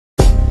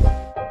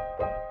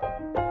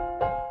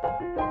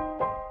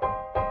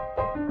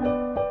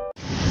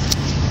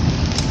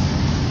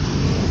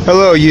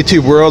Hello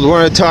YouTube world. I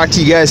want to talk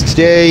to you guys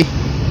today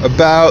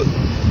about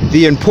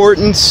the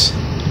importance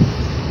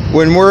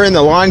when we're in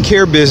the lawn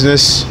care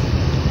business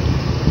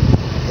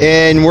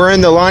and we're in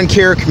the lawn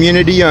care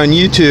community on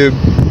YouTube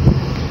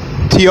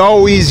to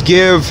always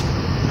give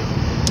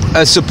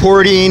a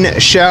supporting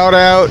shout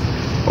out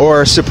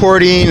or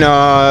supporting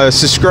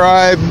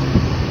subscribe,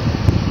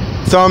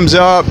 thumbs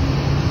up.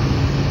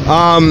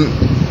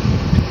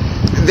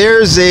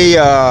 There's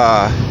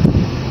a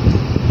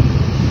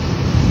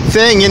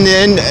thing in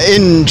the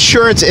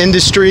insurance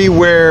industry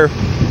where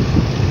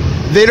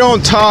they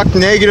don't talk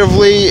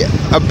negatively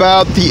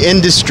about the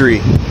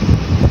industry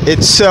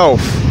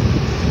itself.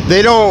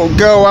 They don't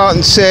go out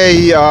and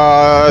say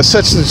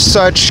such and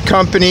such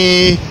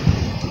company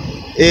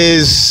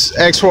is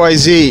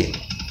XYZ.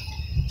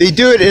 They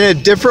do it in a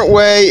different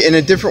way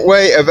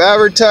of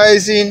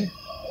advertising.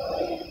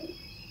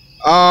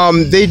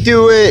 They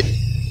do it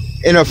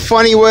in a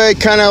funny way,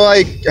 kind of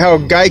like how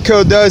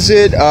Geico does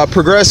it,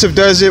 Progressive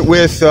does it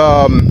with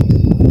the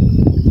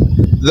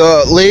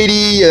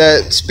lady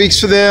that speaks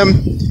for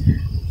them.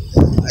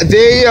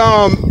 They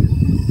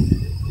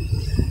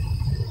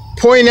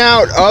point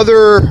out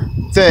other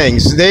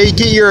things. They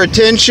get your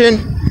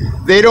attention.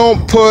 They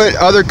don't put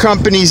other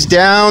companies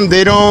down.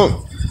 They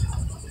don't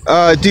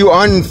do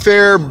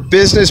unfair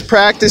business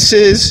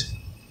practices.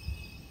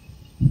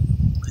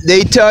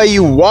 They tell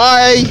you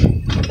why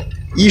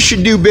you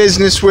should do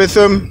business with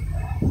them,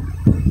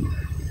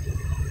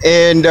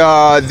 and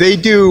they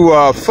do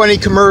funny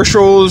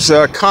commercials,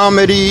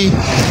 comedy.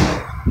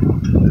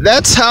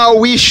 That's how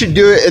we should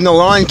do it in the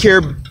lawn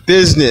care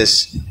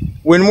business.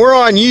 When we're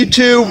on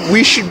YouTube,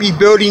 we should be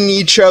building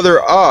each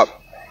other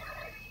up,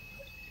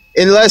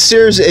 unless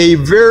there's a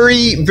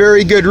very,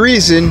 very good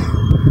reason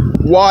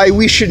why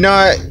we should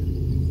not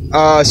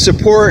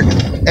support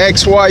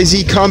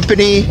XYZ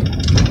company.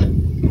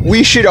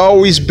 We should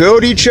always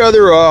build each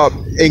other up,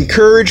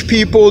 encourage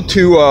people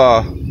to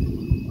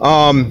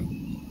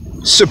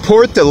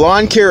support the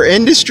lawn care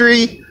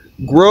industry,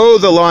 grow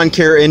the lawn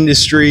care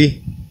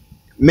industry,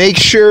 make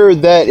sure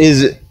that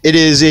it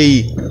is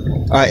a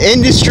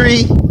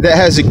industry that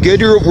has a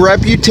good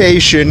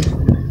reputation.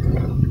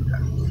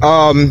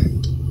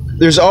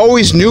 There's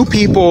always new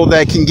people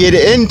that can get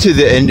into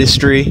the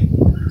industry,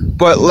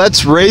 but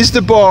let's raise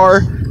the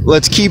bar.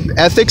 Let's keep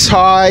ethics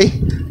high.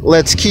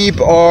 Let's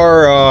keep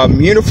our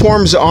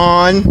uniforms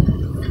on.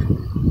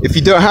 If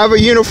you don't have a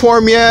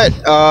uniform yet,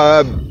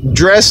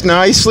 dress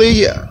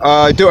nicely.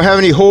 Don't have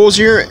any holes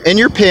in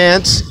your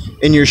pants,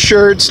 in your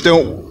shirts.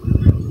 Don't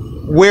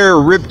wear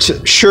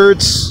ripped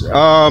shirts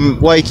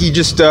like you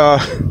just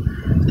got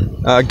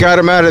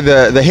them out of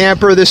the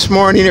hamper this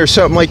morning or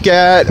something like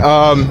that.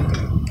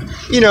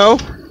 You know,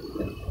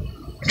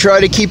 try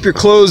to keep your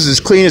clothes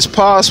as clean as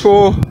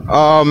possible.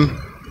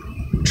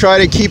 Try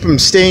to keep them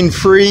stain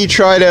free.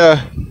 Try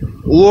to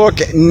look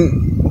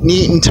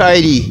neat and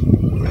tidy.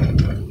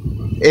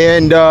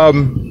 And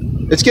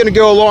it's going to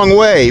go a long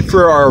way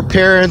for our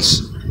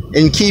parents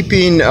in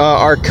keeping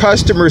our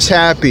customers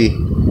happy,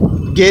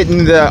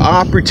 getting the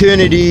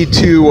opportunity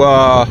to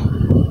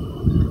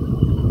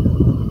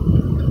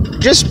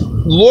just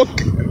look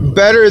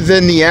better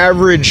than the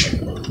average.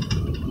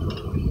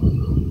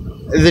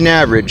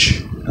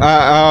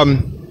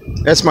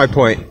 That's my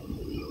point.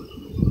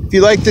 If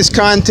you like this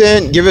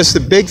content, give us the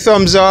big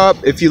thumbs up.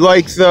 If you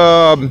like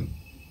the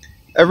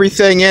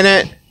everything in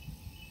it,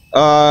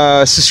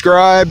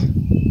 subscribe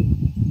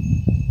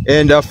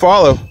and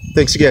follow.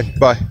 Thanks again.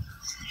 Bye.